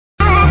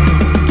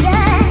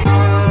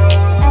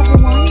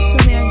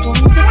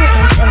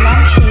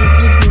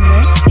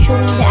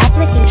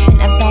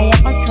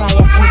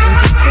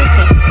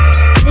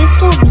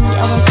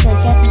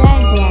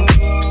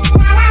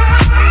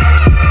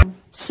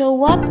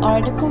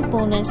are the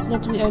components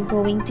that we are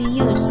going to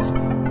use?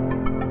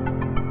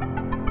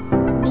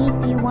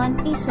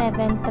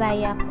 BT137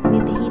 triac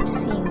with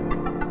heatsink,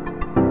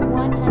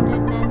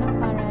 100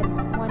 nanofarad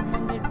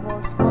 100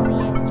 volts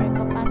polyester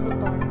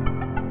capacitor,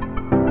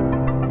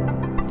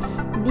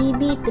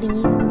 DB3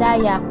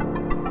 diac,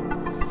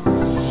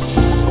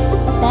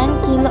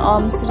 10 kilo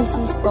ohms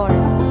resistor,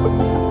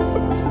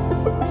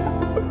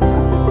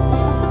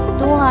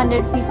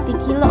 250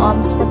 kilo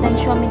ohms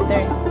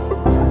potentiometer,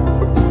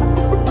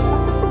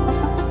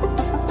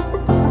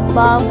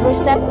 bulb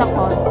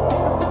receptacle,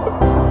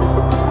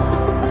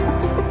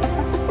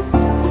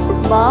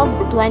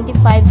 bulb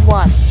 25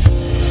 watts,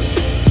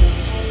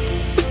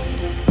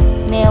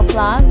 male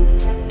plug,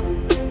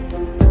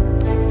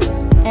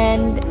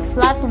 and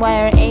flat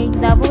wire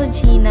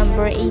AWG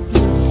number 18.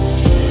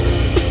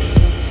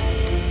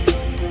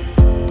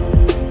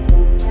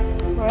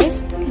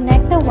 First,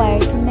 connect the wire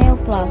to male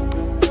plug.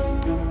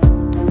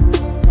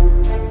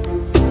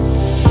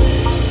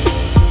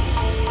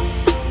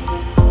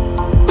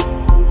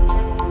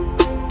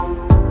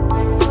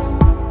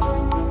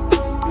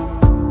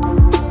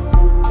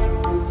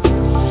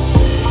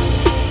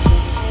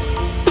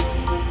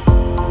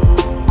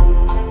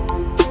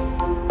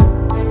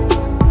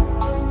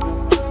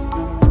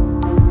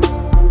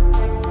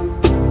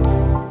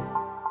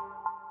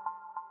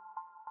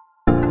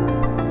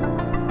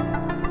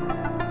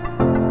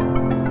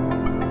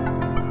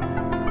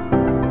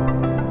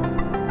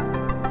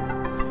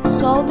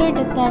 Solder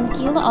the 10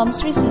 kilo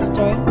ohms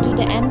resistor to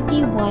the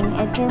MT1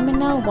 or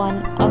terminal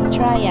 1 of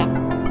triac.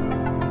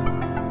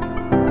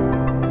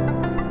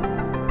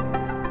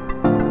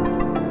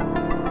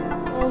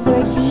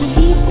 Solder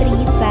DB3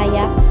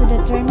 triac to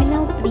the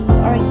terminal 3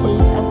 or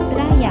gate of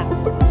triac.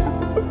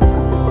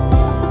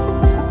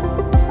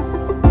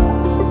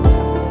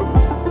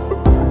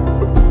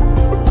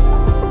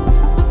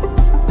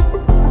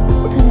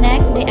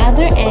 Connect the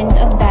other end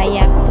of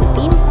diac to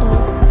pin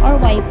 2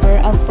 or wiper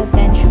of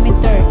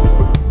potentiometer.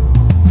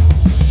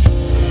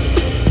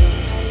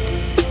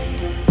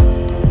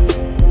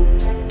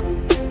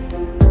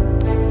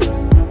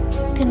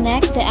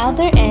 Connect the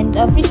other end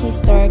of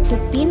resistor to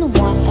pin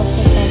 1 of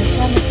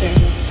potentiometer.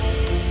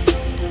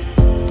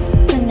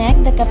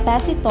 Connect the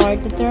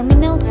capacitor to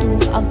terminal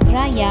 2 of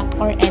triac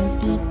or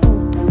MT2.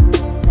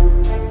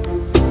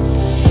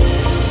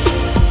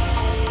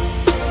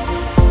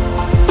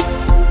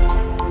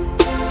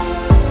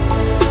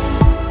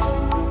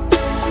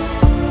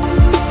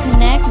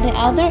 Connect the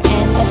other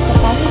end of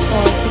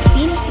capacitor to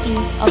pin 3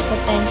 of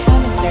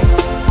potentiometer.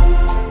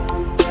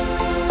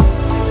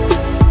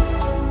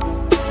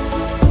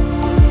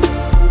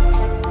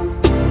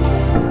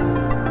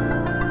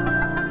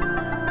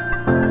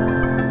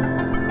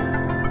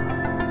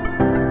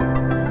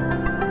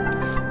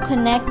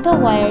 Connect the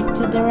wire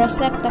to the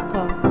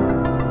receptacle.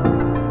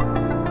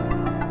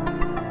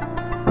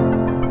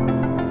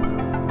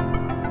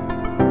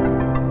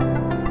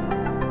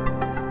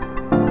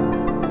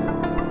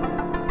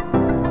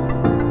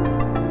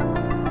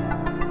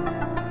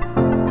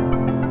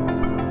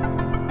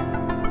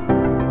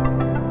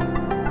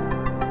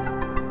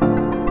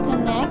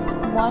 Connect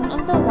one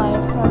of the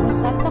wire from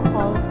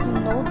receptacle to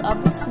node of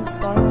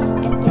resistor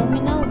and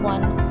terminal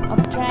 1 of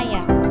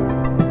triac.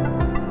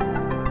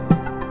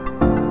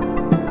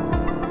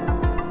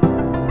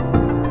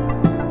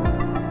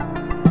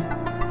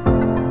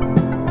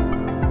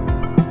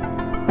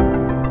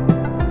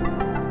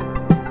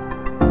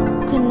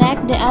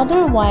 Connect the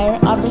other wire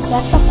of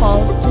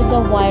receptacle to the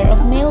wire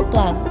of male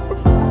plug.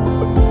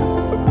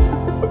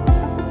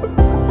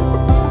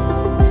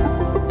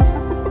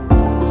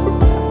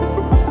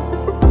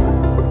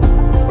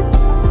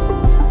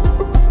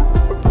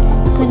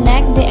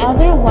 Connect the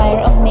other wire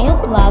of male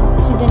plug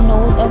to the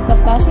node of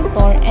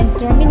capacitor and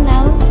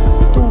terminal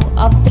 2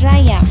 of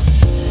triac.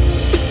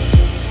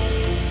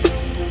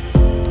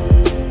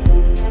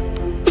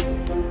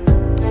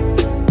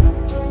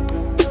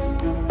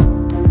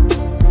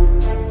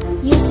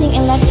 Using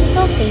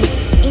electrical tape,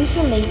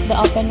 insulate the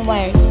open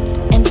wires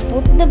and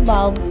put the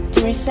bulb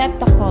to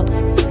receptacle.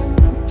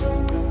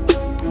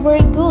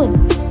 We're good.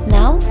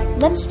 Now,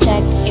 let's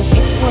check if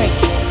it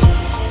works.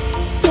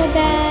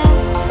 Ta-da!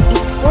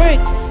 It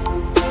works!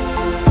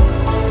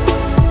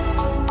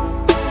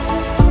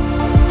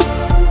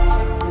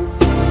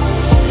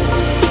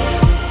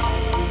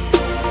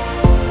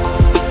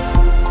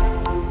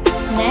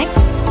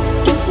 Next,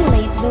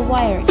 insulate the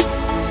wires.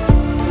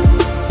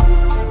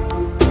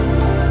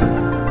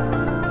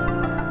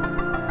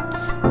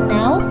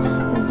 Now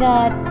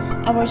that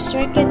our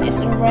circuit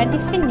is already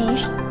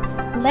finished,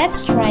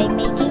 let's try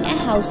making a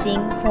housing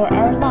for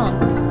our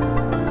lamp.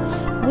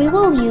 We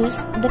will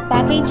use the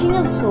packaging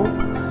of soap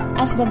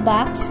as the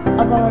backs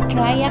of our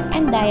triac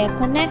and diac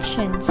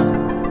connections.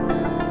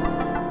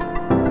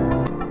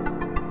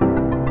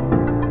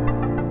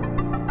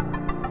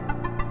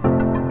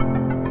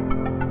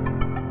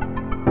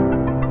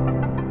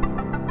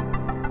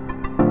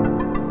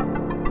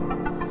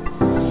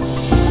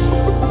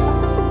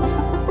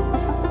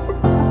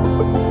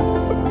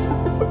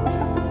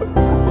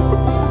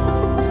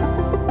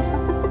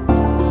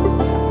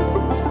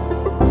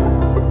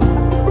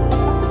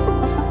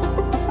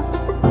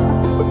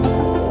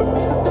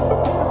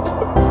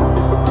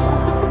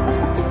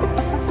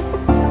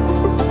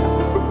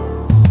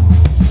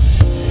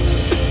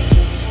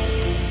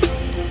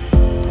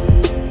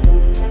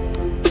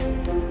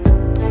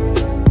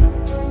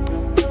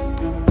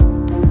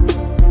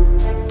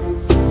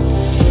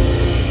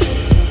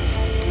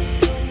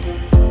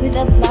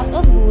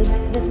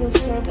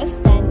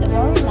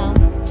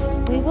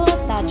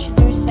 attach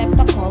the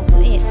receptacle to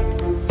it.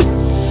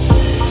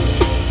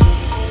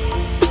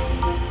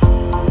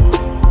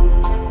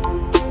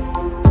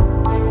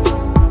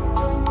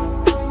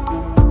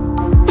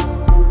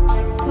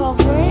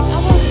 Cover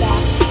our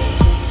box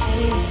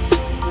with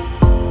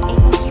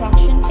a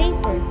construction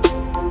paper.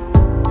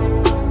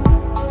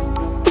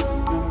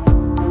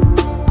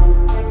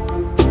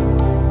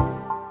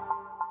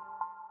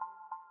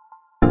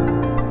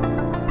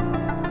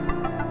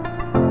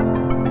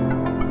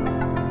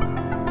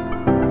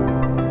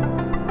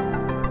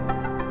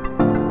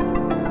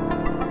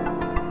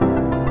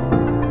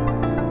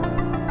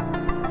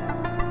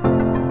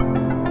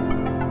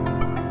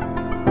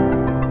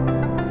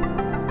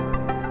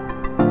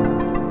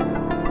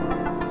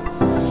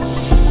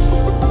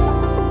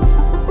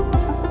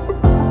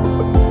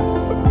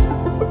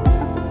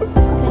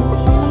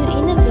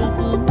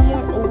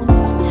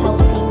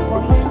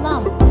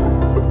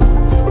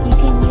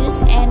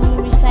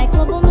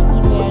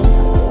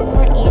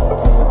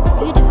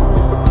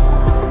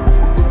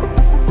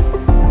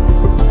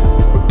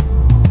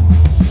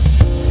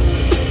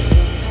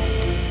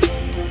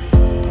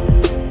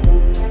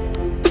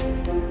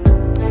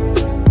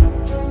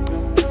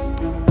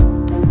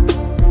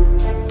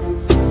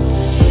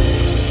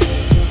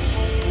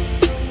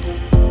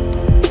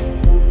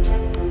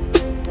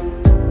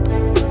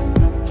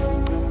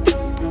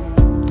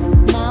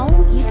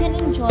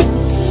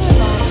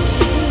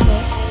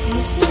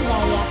 Using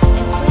Gaia